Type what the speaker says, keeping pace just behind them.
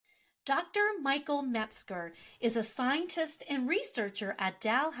Dr. Michael Metzger is a scientist and researcher at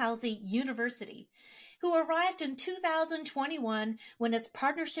Dalhousie University who arrived in 2021 when its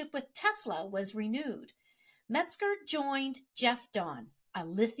partnership with Tesla was renewed. Metzger joined Jeff Dahn, a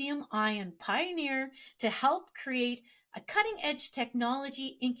lithium-ion pioneer, to help create a cutting-edge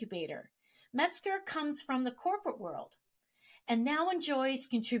technology incubator. Metzger comes from the corporate world and now enjoys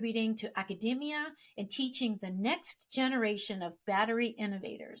contributing to academia and teaching the next generation of battery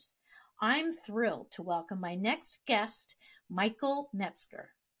innovators. I'm thrilled to welcome my next guest, Michael Metzger.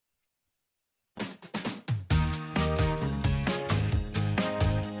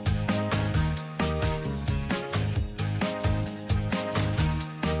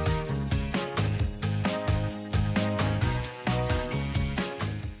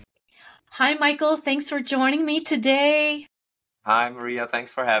 Hi, Michael. Thanks for joining me today. Hi, Maria.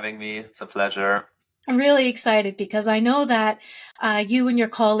 Thanks for having me. It's a pleasure. I'm really excited because I know that you and your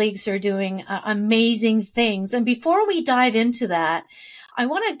colleagues are doing amazing things. And before we dive into that, I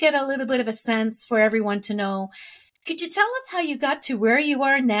want to get a little bit of a sense for everyone to know. Could you tell us how you got to where you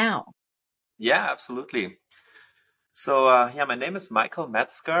are now? Yeah, absolutely. So, my name is Michael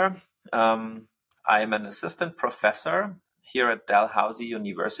Metzger. I am an assistant professor here at Dalhousie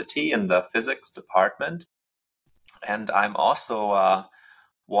University in the physics department. And I'm also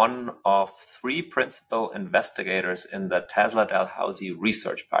one of three principal investigators in the Tesla-Dalhousie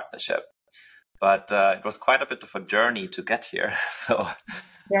Research Partnership. But it was quite a bit of a journey to get here. So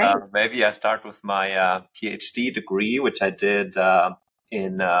maybe I start with my PhD degree, which I did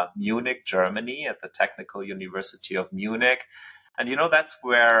in Munich, Germany, at the Technical University of Munich. And, that's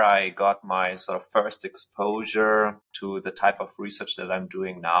where I got my sort of first exposure to the type of research that I'm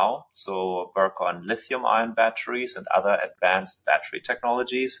doing now. So work on lithium-ion batteries and other advanced battery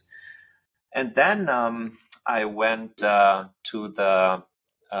technologies. And then I went to the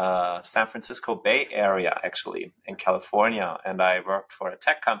San Francisco Bay Area, actually, in California. And I worked for a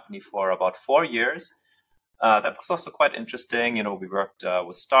tech company for about 4 years. That was also quite interesting. We worked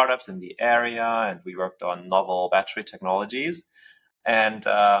with startups in the area and we worked on novel battery technologies. And,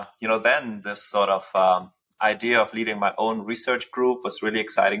 then this sort of idea of leading my own research group was really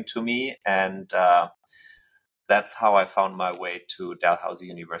exciting to me. And that's how I found my way to Dalhousie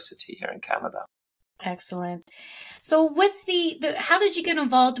University here in Canada. Excellent. So with how did you get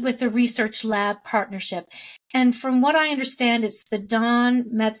involved with the Research Lab partnership? And from what I understand, it's the Don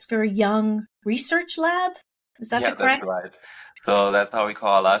Metzger Young Research Lab. Is that the correct? That's right. So that's how we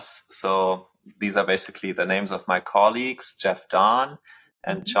call us. So these are basically the names of my colleagues, Jeff Dahn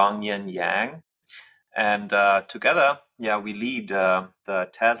and Chongyan Yang. And together, we lead the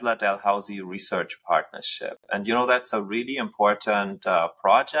Tesla-Dalhousie Research Partnership. And, that's a really important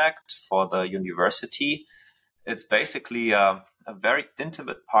project for the university. It's basically a very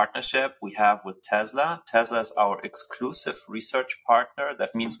intimate partnership we have with Tesla. Tesla is our exclusive research partner.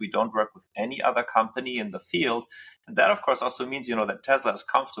 That means we don't work with any other company in the field. And that, of course, also means, that Tesla is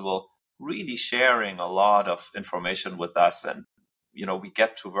comfortable really sharing a lot of information with us. And, we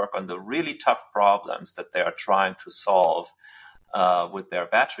get to work on the really tough problems that they are trying to solve with their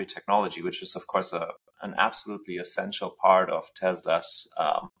battery technology, which is, of course, an absolutely essential part of Tesla's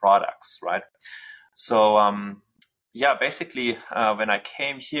products, right? So, basically, when I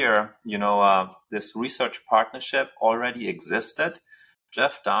came here, this research partnership already existed.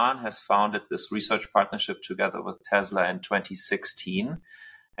 Jeff Dahn has founded this research partnership together with Tesla in 2016.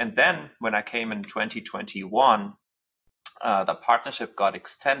 And then when I came in 2021, the partnership got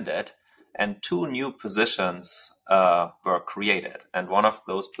extended and two new positions were created. And one of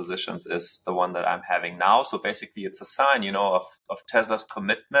those positions is the one that I'm having now. So basically, it's a sign, of Tesla's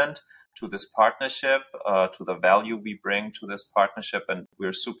commitment to this partnership, to the value we bring to this partnership. And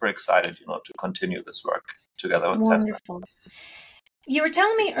we're super excited, to continue this work together with Wonderful. Tesla. You were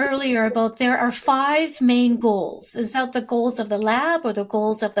telling me earlier about there are 5 main goals. Is that the goals of the lab or the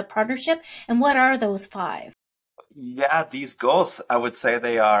goals of the partnership? And what are those 5? Yeah, these goals, I would say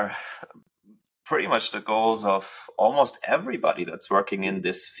they are pretty much the goals of almost everybody that's working in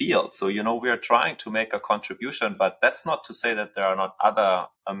this field. So, we are trying to make a contribution, but that's not to say that there are not other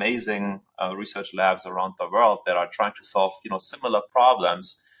amazing research labs around the world that are trying to solve, similar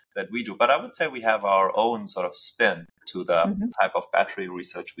problems that we do. But I would say we have our own sort of spin to the type of battery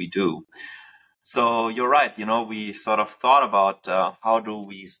research we do. So you're right. We sort of thought about how do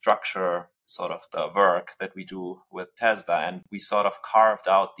we structure sort of the work that we do with Tesla. And we sort of carved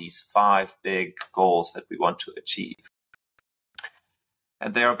out these 5 big goals that we want to achieve.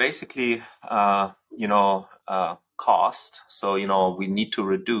 And they are basically, cost. So, we need to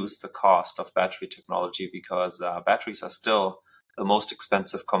reduce the cost of battery technology because batteries are still the most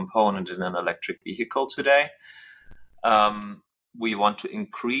expensive component in an electric vehicle today. We want to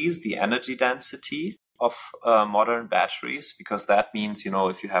increase the energy density of modern batteries, because that means,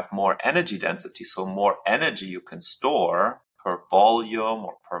 if you have more energy density, so more energy you can store per volume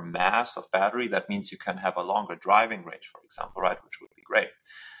or per mass of battery, that means you can have a longer driving range, for example, right, which would be great.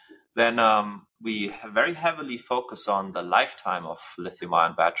 Then we very heavily focus on the lifetime of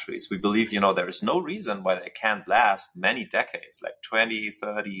lithium-ion batteries. We believe, there is no reason why they can't last many decades, like 20,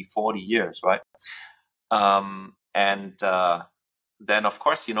 30, 40 years, right? Then, of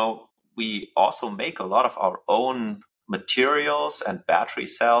course, we also make a lot of our own materials and battery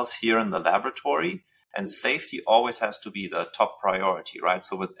cells here in the laboratory, and safety always has to be the top priority, right?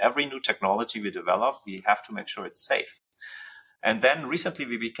 So with every new technology we develop, we have to make sure it's safe. And then recently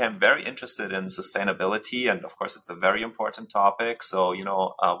we became very interested in sustainability, and of course it's a very important topic. So,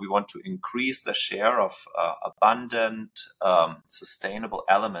 we want to increase the share of abundant, sustainable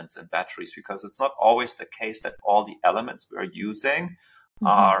elements in batteries, because it's not always the case that all the elements we're using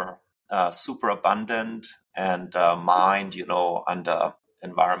are super abundant and mined, under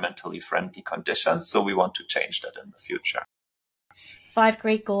environmentally friendly conditions. So we want to change that in the future. 5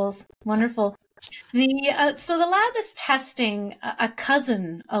 great goals. Wonderful. So the lab is testing a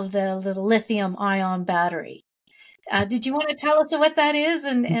cousin of the lithium ion battery. Did you want to tell us what that is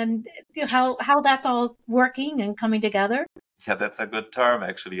and how that's all working and coming together? Yeah, that's a good term,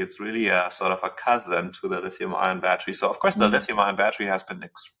 actually. It's really a sort of a cousin to the lithium-ion battery. So, of course, the lithium-ion battery has been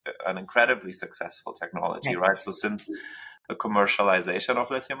an incredibly successful technology, right? So since the commercialization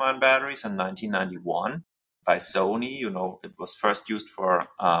of lithium-ion batteries in 1991 by Sony, it was first used for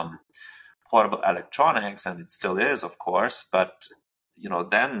portable electronics, and it still is, of course. But,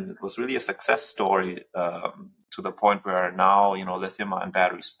 then it was really a success story to the point where now, lithium-ion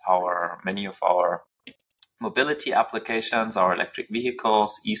batteries power many of our mobility applications, our electric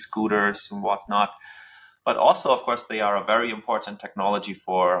vehicles, e-scooters and whatnot. But also, of course, they are a very important technology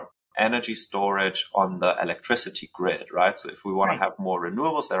for energy storage on the electricity grid, right? So if we want to have more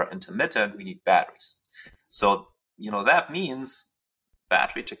renewables that are intermittent, we need batteries. So, that means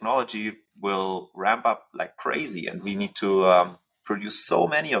battery technology will ramp up like crazy, and we need to produce so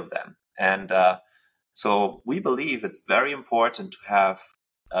many of them. And so we believe it's very important to have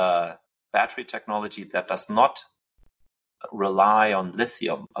battery technology that does not rely on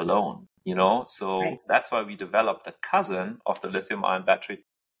lithium alone, So that's why we developed the cousin of the lithium-ion battery,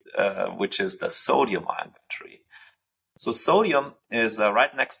 which is the sodium-ion battery. So sodium is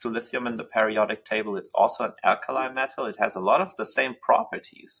right next to lithium in the periodic table. It's also an alkali metal. It has a lot of the same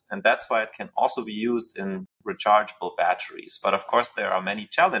properties, and that's why it can also be used in rechargeable batteries. But of course, there are many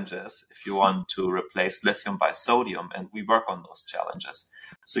challenges if you want to replace lithium by sodium, and we work on those challenges.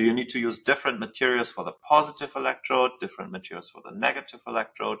 So you need to use different materials for the positive electrode, different materials for the negative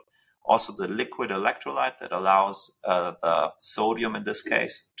electrode. Also, the liquid electrolyte that allows the sodium, in this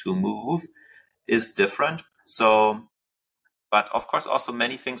case, to move is different. But of course, also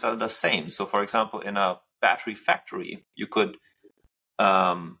many things are the same. So, for example, in a battery factory, you could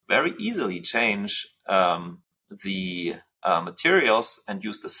very easily change the materials and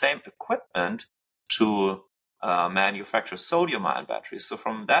use the same equipment to manufacture sodium-ion batteries. So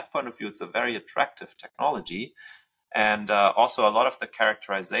from that point of view, it's a very attractive technology. And also a lot of the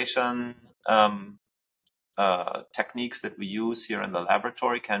characterization techniques that we use here in the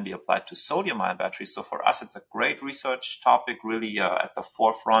laboratory can be applied to sodium-ion batteries. So for us, it's a great research topic, really at the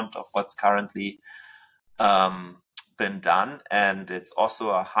forefront of what's currently been done. And it's also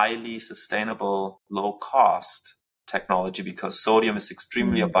a highly sustainable, low-cost technology, because sodium is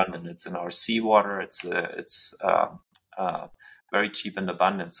extremely abundant. It's in our seawater. It's very cheap and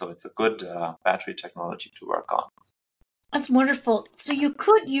abundant. So it's a good battery technology to work on. That's wonderful. So you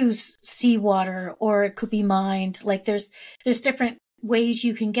could use seawater, or it could be mined. Like there's different ways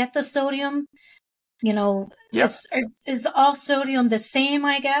you can get the sodium. Is all sodium the same,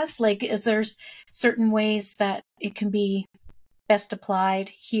 I guess? Like, is there certain ways that it can be best applied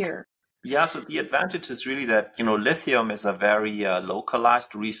here? Yeah, so the advantage is really that, lithium is a very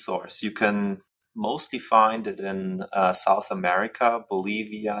localized resource. You can mostly find it in South America,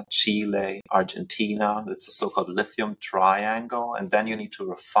 Bolivia, Chile, Argentina. It's a so-called lithium triangle. And then you need to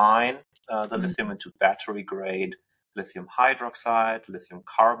refine the lithium into battery-grade lithium hydroxide, lithium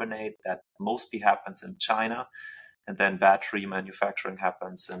carbonate. That mostly happens in China. And then battery manufacturing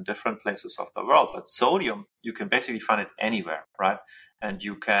happens in different places of the world. But sodium, you can basically find it anywhere, right? And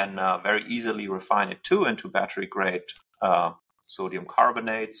you can very easily refine it too into battery-grade sodium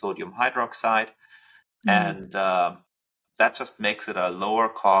carbonate, sodium hydroxide. And that just makes it a lower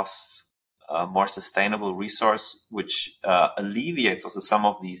cost a more sustainable resource, which alleviates also some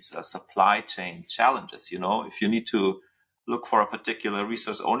of these supply chain challenges. If you need to look for a particular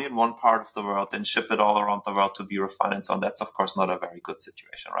resource only in one part of the world, then ship it all around the world to be refined and so on. That's, of course, not a very good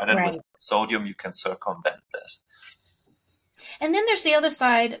situation, right? And with sodium, you can circumvent this. And then there's the other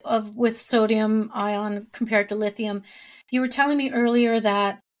side of with sodium ion compared to lithium. You were telling me earlier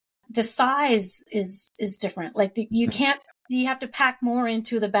that the size is different. Like you have to pack more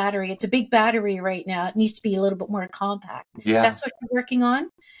into the battery. It's a big battery right now. It needs to be a little bit more compact. Yeah. That's what you're working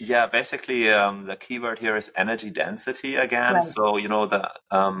on? Yeah, basically the keyword here is energy density again. Right. So,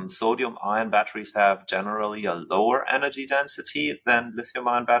 the sodium ion batteries have generally a lower energy density than lithium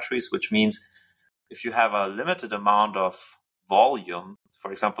ion batteries, which means if you have a limited amount of volume,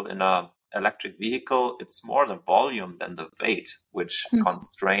 for example, in an electric vehicle, it's more the volume than the weight, which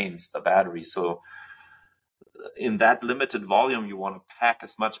constrains the battery. So in that limited volume, you want to pack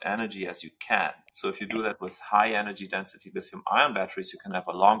as much energy as you can. So if you do that with high energy density lithium ion batteries, you can have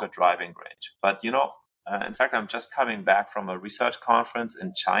a longer driving range. But, in fact, I'm just coming back from a research conference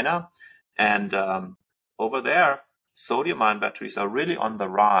in China. And over there, sodium ion batteries are really on the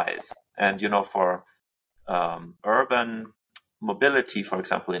rise. And, for urban mobility, for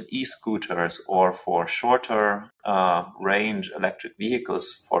example, in e-scooters or for shorter range electric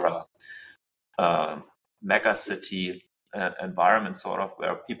vehicles for a mega city environment, sort of,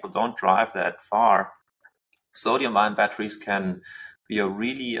 where people don't drive that far, sodium ion batteries can be a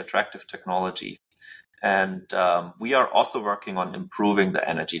really attractive technology. And we are also working on improving the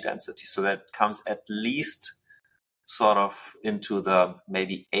energy density. So that comes at least sort of into the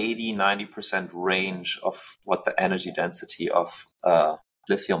maybe 80-90% range of what the energy density of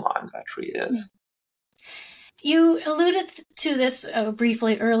lithium ion battery is. You alluded to this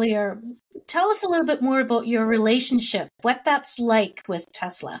briefly earlier. Tell us a little bit more about your relationship, what that's like with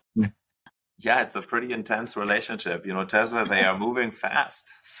Tesla. Yeah, it's a pretty intense relationship. Tesla, they are moving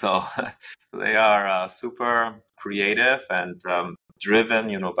fast. So they are super creative and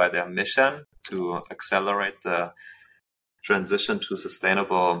driven, by their mission to accelerate the transition to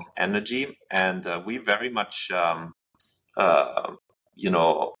sustainable energy. And we very much,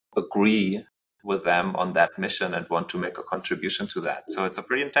 agree with them on that mission and want to make a contribution to that. So it's a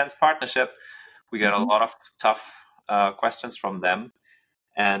pretty intense partnership. We get a lot of tough questions from them,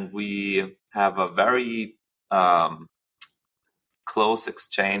 and we have a very close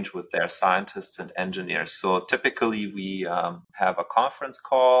exchange with their scientists and engineers. So typically we have a conference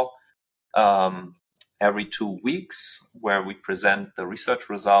call every 2 weeks where we present the research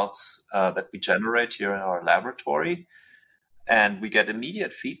results that we generate here in our laboratory, and we get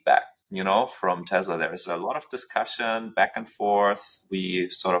immediate feedback from Tesla. There is a lot of discussion back and forth. We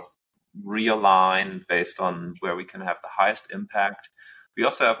sort of realign based on where we can have the highest impact. We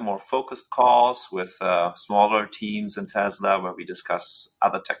also have more focused calls with smaller teams in Tesla where we discuss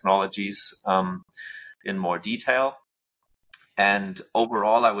other technologies in more detail. And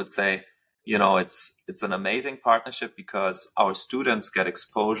overall, I would say, it's an amazing partnership because our students get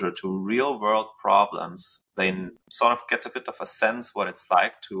exposure to real world problems. They sort of get a bit of a sense what it's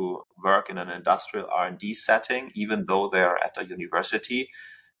like to work in an industrial R&D setting, even though they're at a university.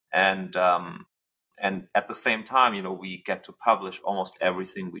 And at the same time, we get to publish almost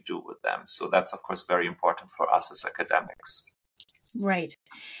everything we do with them. So that's, of course, very important for us as academics. Right.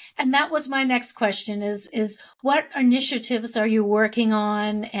 And that was my next question is what initiatives are you working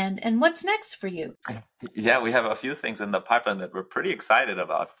on and what's next for you? Yeah, we have a few things in the pipeline that we're pretty excited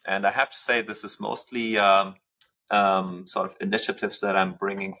about. And I have to say, this is mostly sort of initiatives that I'm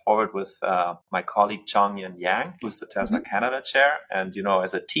bringing forward with my colleague Chongyan Yang, who's the Tesla Canada chair. And,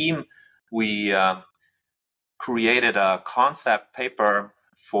 as a team, we created a concept paper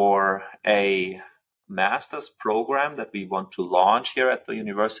for a master's program that we want to launch here at the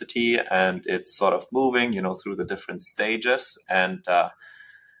university, and it's sort of moving, through the different stages, and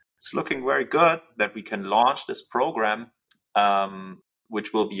it's looking very good that we can launch this program,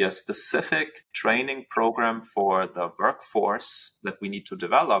 which will be a specific training program for the workforce that we need to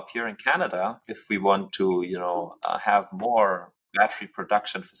develop here in Canada if we want to, have more battery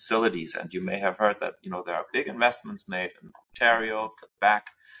production facilities. And you may have heard that, there are big investments made in Ontario, Quebec,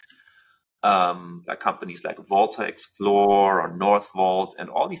 by companies like Volta Explore or Northvolt, and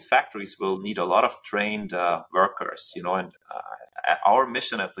all these factories will need a lot of trained workers, and our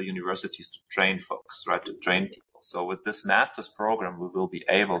mission at the university is to train folks, right, to train people. So with this master's program, we will be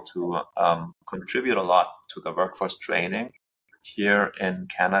able to contribute a lot to the workforce training here in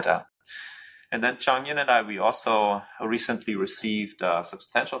Canada. And then Changyan and I, we also recently received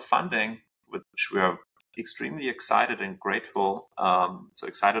substantial funding, which we are extremely excited and grateful, so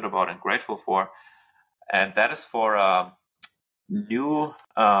excited about and grateful for, and that is for a new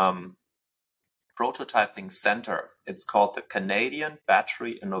prototyping center. It's called the Canadian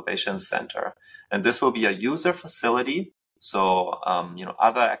Battery Innovation Center, and this will be a user facility. So,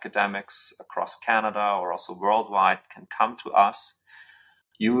 other academics across Canada or also worldwide can come to us,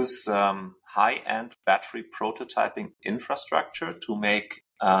 use high-end battery prototyping infrastructure to make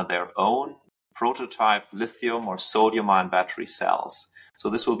their own prototype lithium or sodium-ion battery cells. So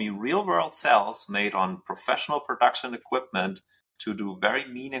this will be real-world cells made on professional production equipment to do very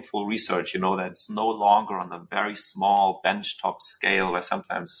meaningful research, that's no longer on the very small benchtop scale where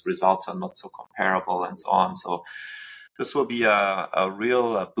sometimes results are not so comparable and so on. So this will be a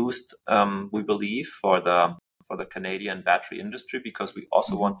real boost, we believe, for the Canadian battery industry, because we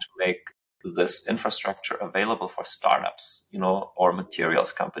also want to make this infrastructure available for startups, or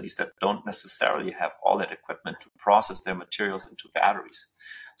materials companies that don't necessarily have all that equipment to process their materials into batteries.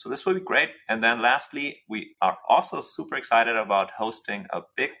 So this will be great. And then lastly, we are also super excited about hosting a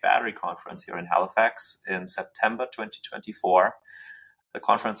big battery conference here in Halifax in September 2024. The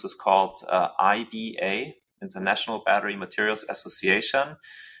conference is called IBA, International Battery Materials Association.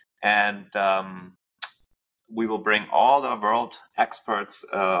 And we will bring all the world experts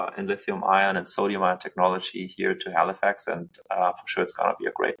in lithium ion and sodium ion technology here to Halifax. And for sure, it's going to be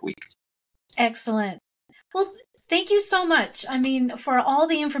a great week. Excellent. Well, thank you so much. I mean, for all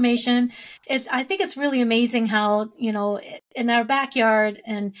the information. I think it's really amazing how, in our backyard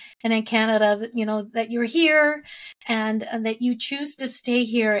and in Canada, that you're here and that you choose to stay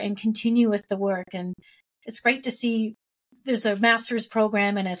here and continue with the work. And it's great to see there's a master's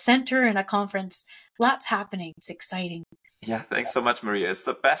program and a center and a conference. Lots happening. It's exciting. Yeah, thanks so much, Maria. It's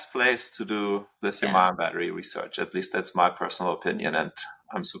the best place to do lithium-ion battery research. At least that's my personal opinion, and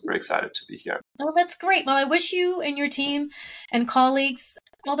I'm super excited to be here. Well, that's great. Well, I wish you and your team and colleagues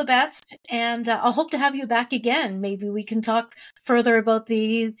all the best, and I'll hope to have you back again. Maybe we can talk further about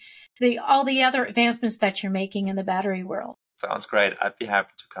all the other advancements that you're making in the battery world. Sounds great. I'd be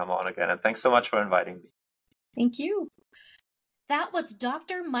happy to come on again, and thanks so much for inviting me. Thank you. That was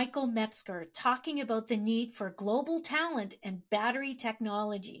Dr. Michael Metzger talking about the need for global talent in battery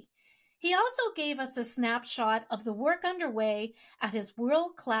technology. He also gave us a snapshot of the work underway at his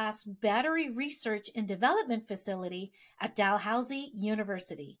world-class battery research and development facility at Dalhousie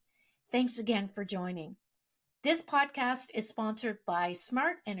University. Thanks again for joining. This podcast is sponsored by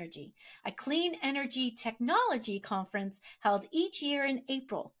Smart Energy, a clean energy technology conference held each year in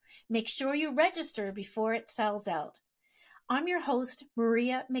April. Make sure you register before it sells out. I'm your host,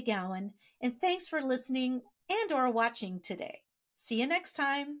 Maria McGowan, and thanks for listening and/or watching today. See you next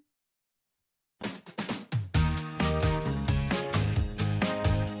time.